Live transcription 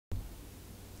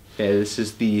Okay, this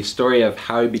is the story of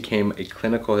how I became a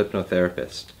clinical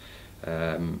hypnotherapist.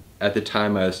 At the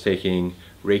time I was taking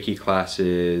Reiki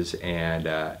classes and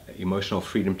emotional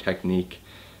freedom technique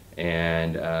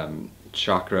and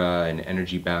chakra and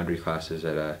energy boundary classes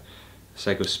at a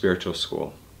psycho-spiritual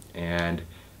school. And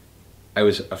I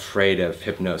was afraid of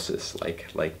hypnosis,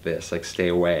 like this, like stay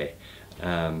away.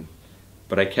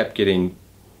 But I kept getting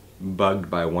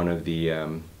bugged by one of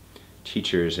the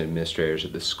teachers and administrators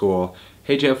at the school.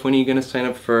 Hey Jeff, when are you going to sign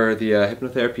up for the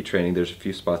hypnotherapy training? There's a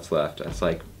few spots left. I was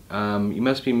like, you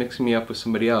must be mixing me up with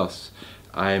somebody else.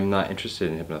 I'm not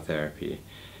interested in hypnotherapy.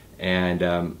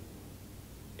 And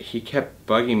he kept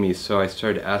bugging me, so I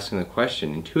started asking the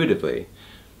question intuitively,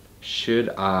 should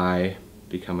I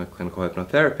become a clinical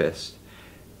hypnotherapist?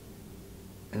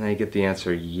 And I get the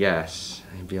answer yes.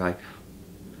 And I'd be like,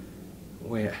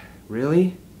 wait,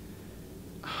 really?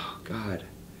 Oh God.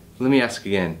 Let me ask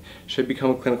again. Should I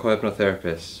become a clinical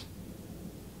hypnotherapist?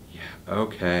 Yeah,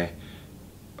 okay.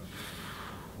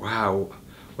 Wow,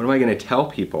 what am I going to tell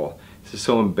people? This is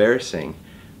so embarrassing.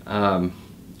 I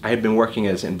had been working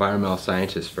as an environmental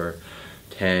scientist for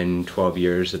 10, 12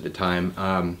 years at the time,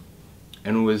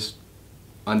 and was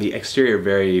on the exterior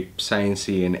very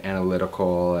sciencey and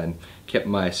analytical and kept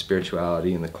my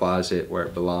spirituality in the closet where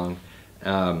it belonged.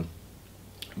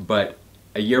 But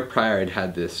a year prior I'd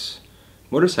had this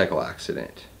motorcycle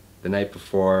accident. The night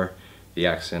before the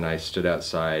accident I stood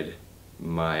outside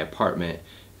my apartment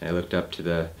and I looked up to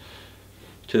the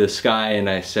sky and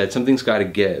I said, something's got to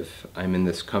give. I'm in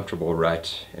this comfortable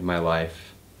rut in my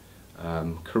life.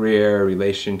 Career,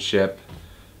 relationship,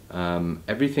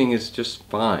 everything is just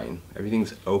fine.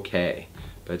 Everything's okay,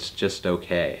 but it's just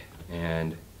okay.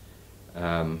 And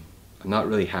I'm not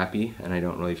really happy, and I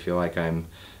don't really feel like I'm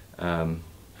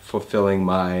fulfilling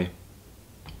my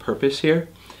purpose here.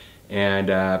 And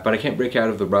but I can't break out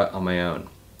of the rut on my own.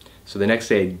 So the next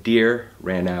day, a deer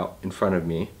ran out in front of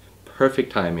me.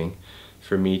 Perfect timing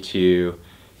for me to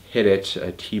hit it,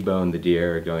 T-bone the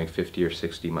deer going 50 or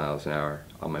 60 miles an hour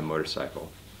on my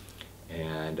motorcycle.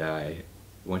 And I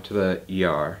went to the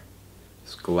ER.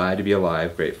 Was glad to be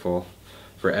alive, grateful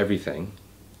for everything.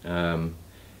 And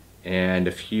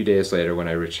a few days later, when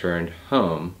I returned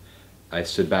home, I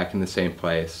stood back in the same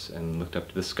place and looked up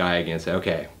to the sky again and said,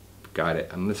 okay, got it,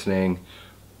 I'm listening.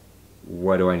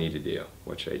 What do I need to do?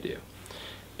 What should I do?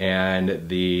 And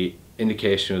the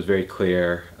indication was very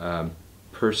clear.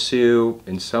 Pursue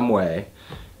in some way,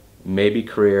 maybe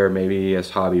career, maybe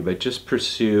as hobby, but just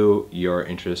pursue your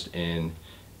interest in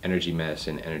energy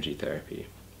medicine, energy therapy.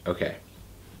 Okay.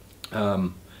 I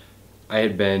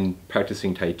had been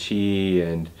practicing Tai Chi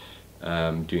and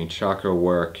doing chakra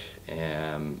work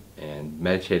and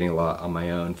meditating a lot on my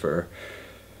own for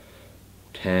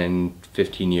 10,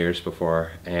 15 years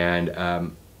before, and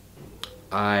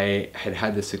I had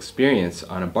had this experience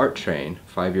on a BART train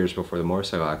 5 years before the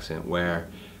motorcycle accident where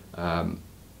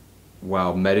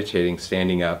while meditating,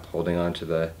 standing up, holding on to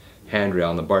the handrail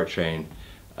on the BART train,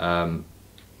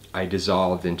 I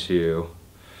dissolved into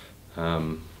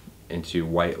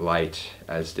white light,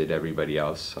 as did everybody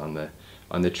else on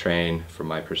the train from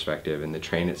my perspective, and the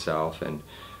train itself, and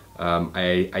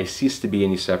I ceased to be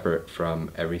any separate from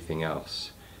everything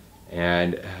else.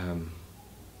 And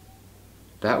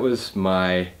that was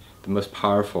the most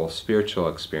powerful spiritual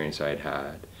experience I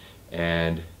had,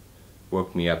 and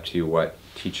woke me up to what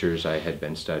teachers I had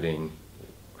been studying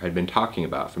had been talking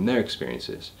about from their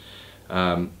experiences.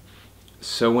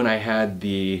 So when I had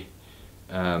the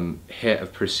hit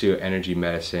of pursue energy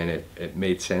medicine, it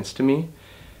made sense to me.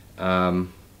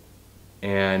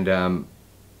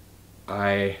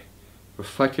 I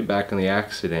reflected back on the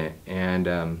accident,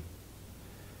 and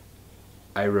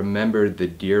I remembered the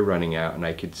deer running out, and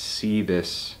I could see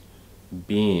this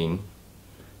being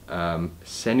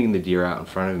sending the deer out in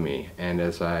front of me. And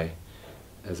as I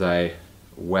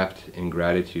wept in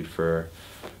gratitude for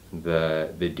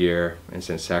the deer, and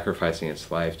since sacrificing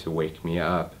its life to wake me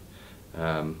up,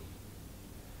 I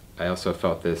also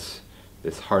felt this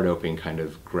heart-opening kind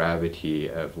of gravity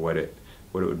of what it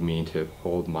would mean to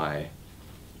hold my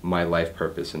life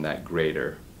purpose in that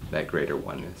greater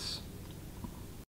oneness.